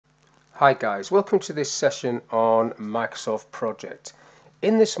Hi guys, welcome to this session on Microsoft Project.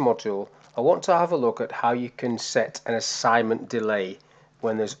 In this module I want to have a look at how you can set an assignment delay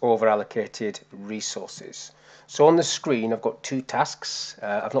when there's over-allocated resources. So on the screen I've got two tasks.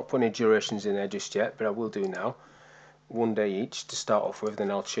 I've not put any durations in there just yet, but I will do now. 1 day each to start off with,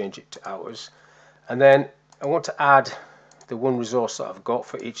 then I'll change it to hours. And then I want to add the one resource that I've got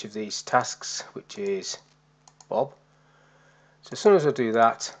for each of these tasks, which is Bob. So as soon as I do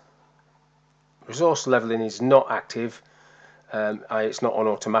that, resource leveling is not active. It's not on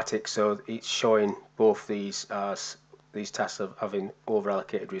automatic, so it's showing both these as these tasks of having over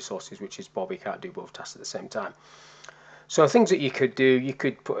allocated resources, which is Bob. You can't do both tasks at the same time. So things that you could do, you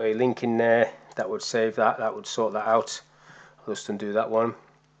could put a link in there that would save that would sort that out. I'll just undo that one.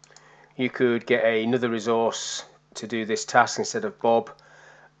 You could get another resource to do this task instead of Bob,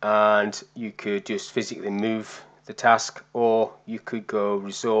 and you could just physically move the task, or you could go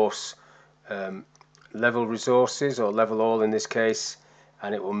resource level resources, or level all in this case,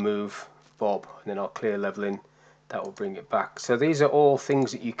 and it will move Bob, and then I'll clear leveling. That will bring it back. So these are all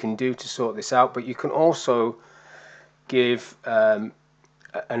things that you can do to sort this out, but you can also give an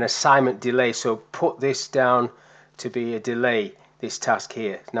assignment delay. So put this down to be a delay, this task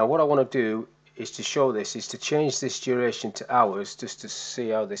here. Now what I want to do is to show this, is to change this duration to hours, just to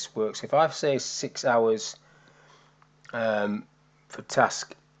see how this works. If I say 6 hours for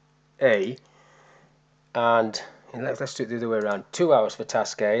task A, and let's do it the other way around, 2 hours for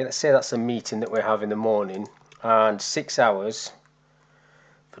task A. Let's say that's a meeting that we have in the morning, and 6 hours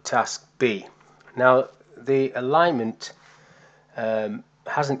for task B. Now the alignment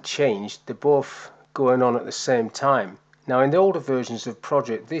hasn't changed, they're both going on at the same time. Now in the older versions of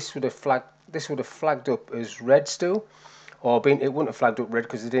Project, this would have flagged up as red still, or it wouldn't have flagged up red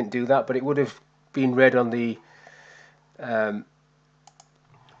because they didn't do that, but it would have been red on the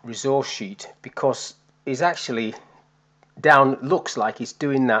resource sheet, because is actually down, looks like it's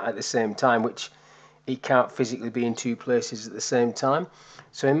doing that at the same time, which it can't physically be in two places at the same time.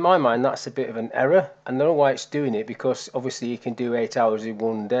 So in my mind that's a bit of an error, and I know why it's doing it, because obviously you can do 8 hours in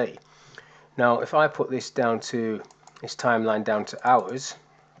 1 day. Now if I put this down to this timeline down to hours,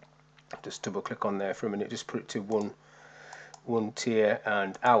 just double click on there for a minute, just put it to one tier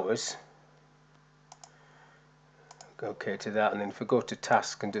and hours, OK to that, and then if we go to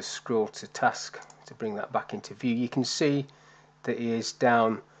task and just scroll to task to bring that back into view, you can see that he is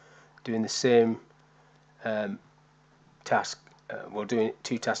down doing the same task. We're doing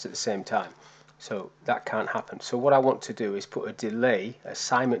 2 tasks at the same time, so that can't happen. So what I want to do is put a delay,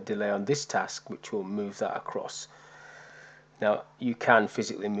 assignment delay on this task, which will move that across. Now you can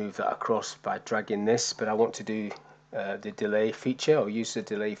physically move that across by dragging this, but I want to do the delay feature, or use the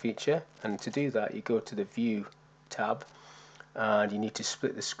delay feature, and to do that you go to the view tab and you need to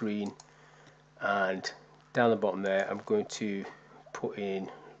split the screen, and down the bottom there I'm going to put in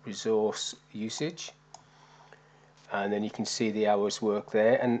resource usage, and then you can see the hours work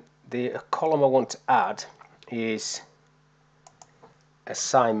there, and the column I want to add is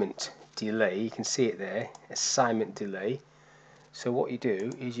assignment delay. You can see it there, assignment delay. So what you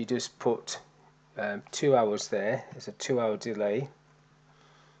do is you just put 2 hours there. There's a 2-hour delay,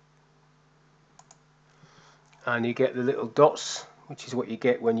 and you get the little dots, which is what you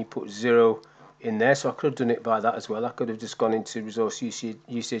get when you put 0 in there. So I could have done it by that as well. I could have just gone into resource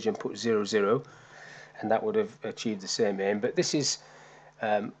usage and put 00, and that would have achieved the same aim. But this is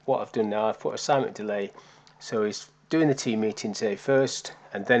what I've done now. I've put assignment delay, so he's doing the team meeting say first,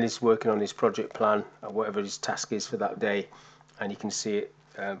 and then he's working on his project plan or whatever his task is for that day, and you can see it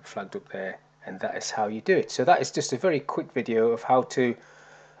flagged up there, and that is how you do it. So that is just a very quick video of how to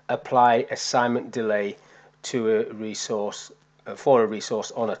apply assignment delay to a resource, for a resource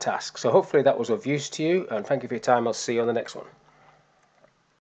on a task. So hopefully that was of use to you, and thank you for your time. I'll see you on the next one.